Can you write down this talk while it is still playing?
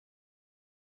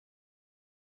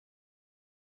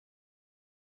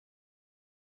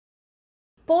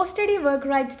post-study work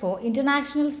rights for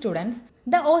international students,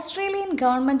 the Australian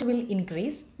government will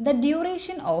increase the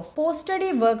duration of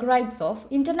post-study work rights of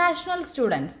international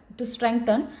students to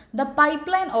strengthen the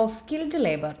pipeline of skilled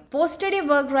labor. Post-study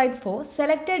work rights for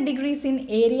selected degrees in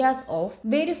areas of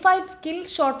verified skill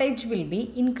shortage will be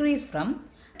increased from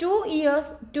 2 years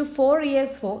to 4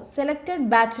 years for selected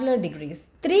bachelor degrees,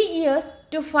 3 years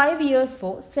to 5 years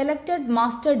for selected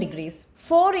master degrees,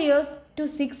 4 years to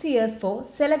 6 years for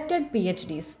selected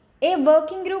Ph.Ds. A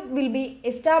working group will be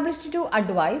established to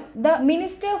advise the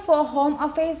Minister for Home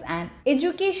Affairs and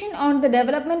Education on the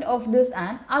development of this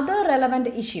and other relevant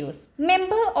issues.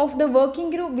 Members of the working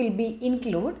group will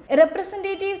include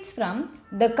representatives from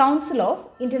the Council of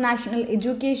International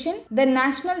Education, the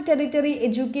National Territory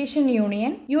Education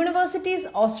Union, Universities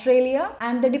Australia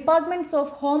and the Departments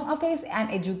of Home Affairs and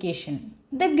Education.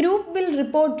 The group will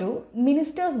report to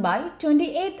ministers by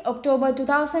 28 October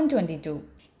 2022.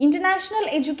 International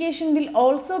education will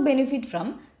also benefit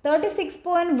from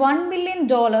 $36.1 million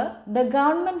the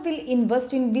government will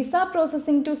invest in visa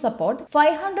processing to support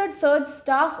 500 surge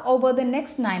staff over the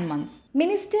next 9 months.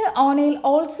 Minister O'Neill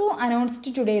also announced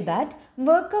today that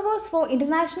work hours for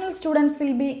international students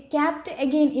will be capped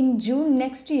again in June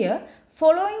next year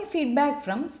following feedback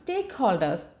from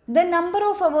stakeholders. The number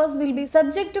of hours will be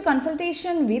subject to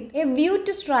consultation with a view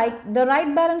to strike the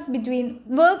right balance between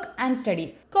work and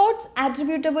study. Quotes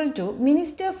attributable to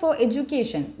Minister for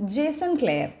Education, Jason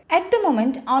Clare. At the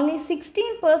moment, only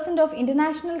 16% of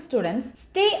international students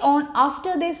stay on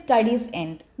after their studies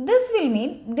end. This will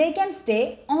mean they can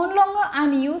stay on longer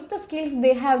and use the skills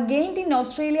they have gained in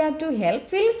Australia to help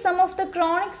fill some of the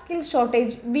chronic skill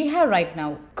shortage we have right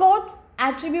now. Quotes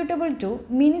attributable to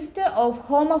Minister of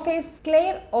Home Affairs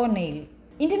Clare O'Neill.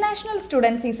 International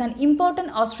students is an important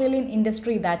Australian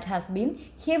industry that has been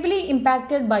heavily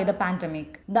impacted by the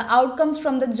pandemic. The outcomes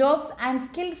from the Jobs and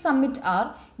Skills Summit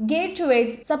are geared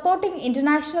towards supporting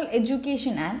international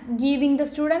education and giving the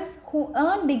students who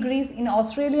earn degrees in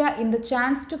Australia in the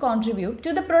chance to contribute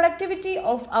to the productivity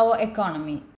of our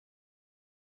economy.